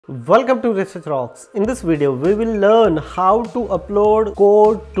Welcome to Research Rocks. In this video, we will learn how to upload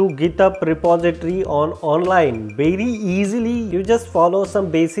code to GitHub repository on online very easily. You just follow some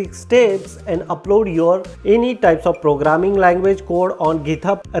basic steps and upload your any types of programming language code on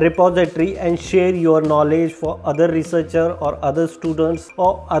GitHub repository and share your knowledge for other researcher or other students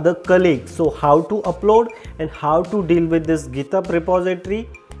or other colleagues. So how to upload and how to deal with this GitHub repository.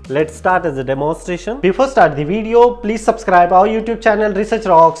 Let's start as a demonstration. Before start the video, please subscribe our YouTube channel Research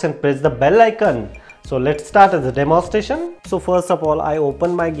Rocks and press the bell icon. So let's start as a demonstration. So first of all, I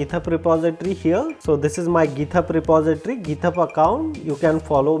open my GitHub repository here. So this is my GitHub repository, GitHub account. You can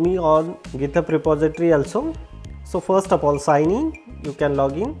follow me on GitHub repository also. So first of all, sign in. You can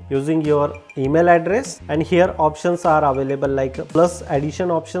log in using your email address, and here options are available like plus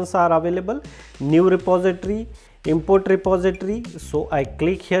addition options are available, new repository, import repository. So I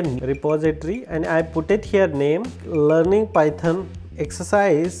click here repository and I put it here name learning Python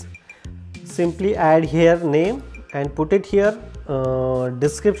exercise. Simply add here name and put it here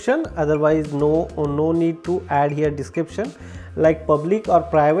description. Otherwise no need to add here description like public or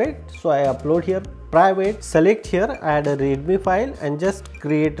private. So I upload here private, select here, add a readme file and just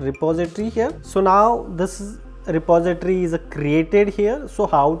create repository here. So now this repository is created here. So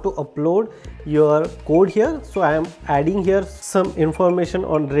how to upload your code here? So I am adding here some information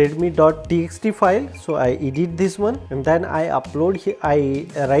on readme.txt file. So I edit this one and then I upload here, I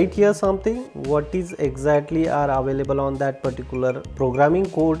write here something what is exactly are available on that particular programming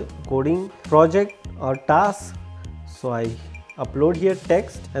coding project or task. So I upload here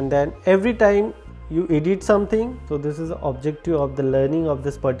text, and then every time you edit something, so this is the objective of the learning of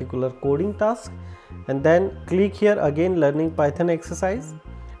this particular coding task, and then click here again learning Python exercise.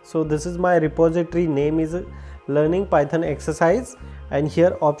 So this is my repository name is learning Python exercise, and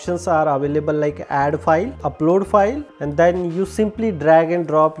here options are available like add file, upload file, and then you simply drag and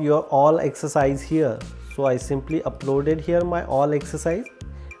drop your all exercise here. So I simply uploaded here my all exercise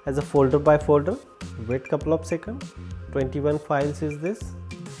as a folder by folder. Wait couple of seconds. 21 files is this.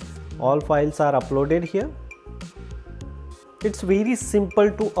 All files are uploaded here. It's very simple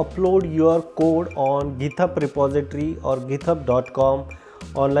to upload your code on GitHub repository or github.com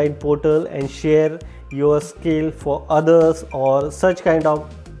online portal and share your skill for others or such kind of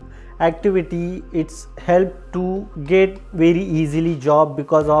activity. It's help to get very easily job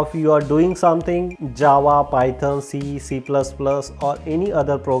because of you are doing something Java, Python, C, C++ or any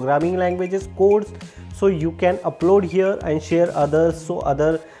other programming languages codes. So you can upload here and share others, so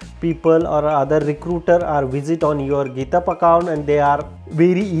other people or other recruiter are visit on your GitHub account and they are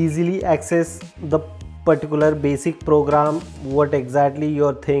very easily access the particular basic program what exactly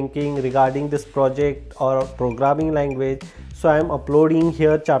you're thinking regarding this project or programming language. So I am uploading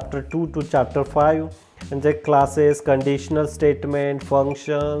here chapter 2 to chapter 5 and the classes, conditional statement,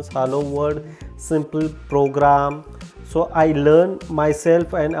 functions, hello world, simple program. So I learn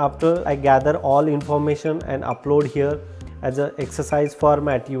myself, and after I gather all information and upload here as an exercise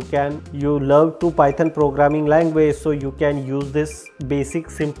format. You love to Python programming language, so you can use this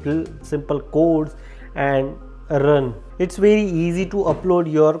basic simple codes and run. It's very easy to upload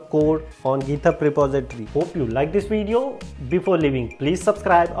your code on GitHub repository. Hope you like this video. Before leaving, please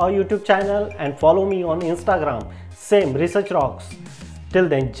subscribe our YouTube channel and follow me on Instagram, same Research Rocks. Till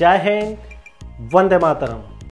then, Jai Hind, Vande Mataram.